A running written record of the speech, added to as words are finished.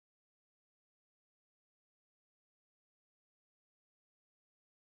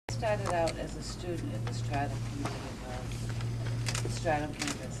started out as a student at the Stratum Community College, Stratum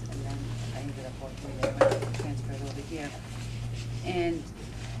campus, and then I ended up working there and I transferred over here. And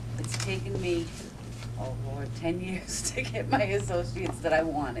it's taken me, oh Lord, 10 years to get my associates that I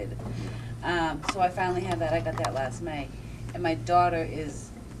wanted. So I finally have that. I got that last May. And my daughter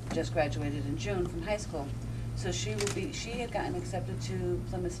is just graduated in June from high school. So she had gotten accepted to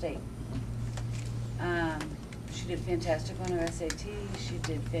Plymouth State. She did fantastic on her SAT. She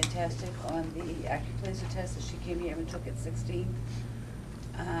did fantastic on the Accuplacer test that she came here and took at 16.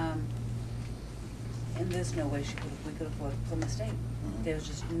 And there's no way we could afford Plymouth State. There was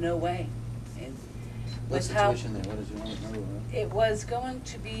just no way. What's the tuition there? What did you want to remember? It was going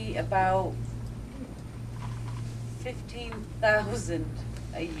to be about $15,000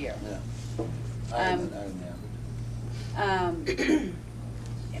 a year. Yeah. I remember.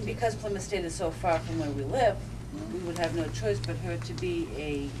 And because Plymouth State is so far from where we live, we would have no choice but her to be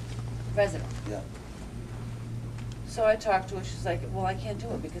a resident. Yeah. So I talked to her, she's like, well, I can't do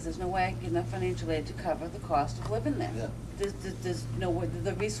it because there's no way I can get enough financial aid to cover the cost of living there. Yeah. There's no way,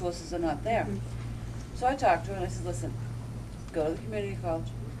 the resources are not there. So I talked to her and I said, listen, go to the community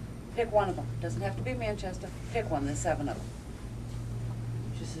college, pick one of them. Doesn't have to be Manchester, pick one, there's 7 of them.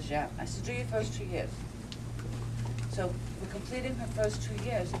 She says, yeah. I said, do your first 2 years. So we're completing her first 2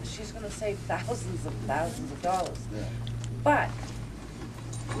 years, she's gonna save thousands of dollars. Yeah. But,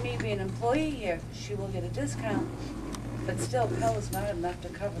 me being an employee here, she will get a discount, but still Pell is not enough to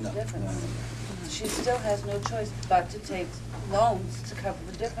cover the difference. No. She still has no choice but to take loans to cover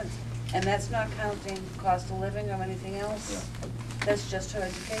the difference. And that's not counting cost of living or anything else. Yeah. That's just her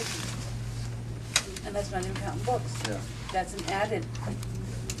education. And that's not even counting books. Yeah. That's an added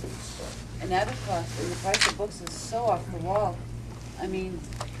cost, and the price of books is so off the wall. I mean,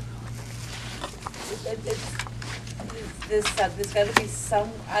 there's got to be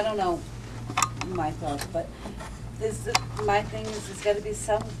some, I don't know my thoughts, but my thing is there's got to be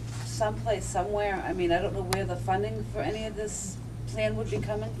some place, somewhere. I mean, I don't know where the funding for any of this plan would be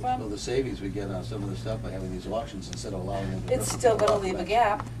coming from. Well, the savings we get on some of the stuff by having these auctions instead of allowing them to. It's still going to leave a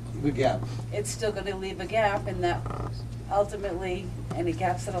gap. Good gap. It's still going to leave a gap, and that ultimately, any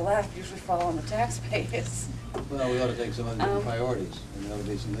gaps that are left usually fall on the taxpayers. Well, we ought to take some of the different priorities, and there ought to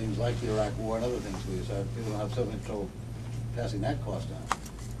be some things like the Iraq War and other things we so people don't have so much trouble passing that cost down.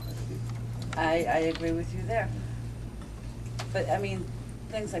 I agree with you there. But I mean,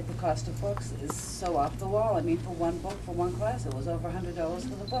 things like the cost of books is so off the wall. I mean, for one book, for one class, it was over $100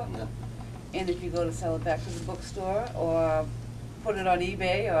 for the book. Yeah. And if you go to sell it back to the bookstore or put it on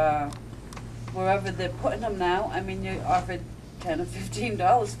eBay or wherever they're putting them now, I mean, you're offered $10 or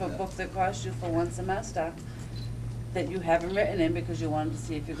 $15 for a book that cost you for one semester that you haven't written in because you wanted to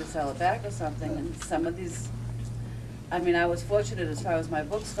see if you could sell it back or something. And some of these, I mean, I was fortunate as far as my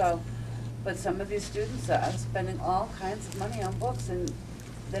books go, but some of these students are spending all kinds of money on books and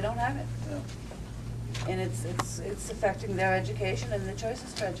they don't have it. Yeah. And it's affecting their education and their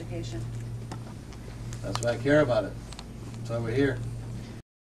choices for education. That's why I care about it. That's why we're here.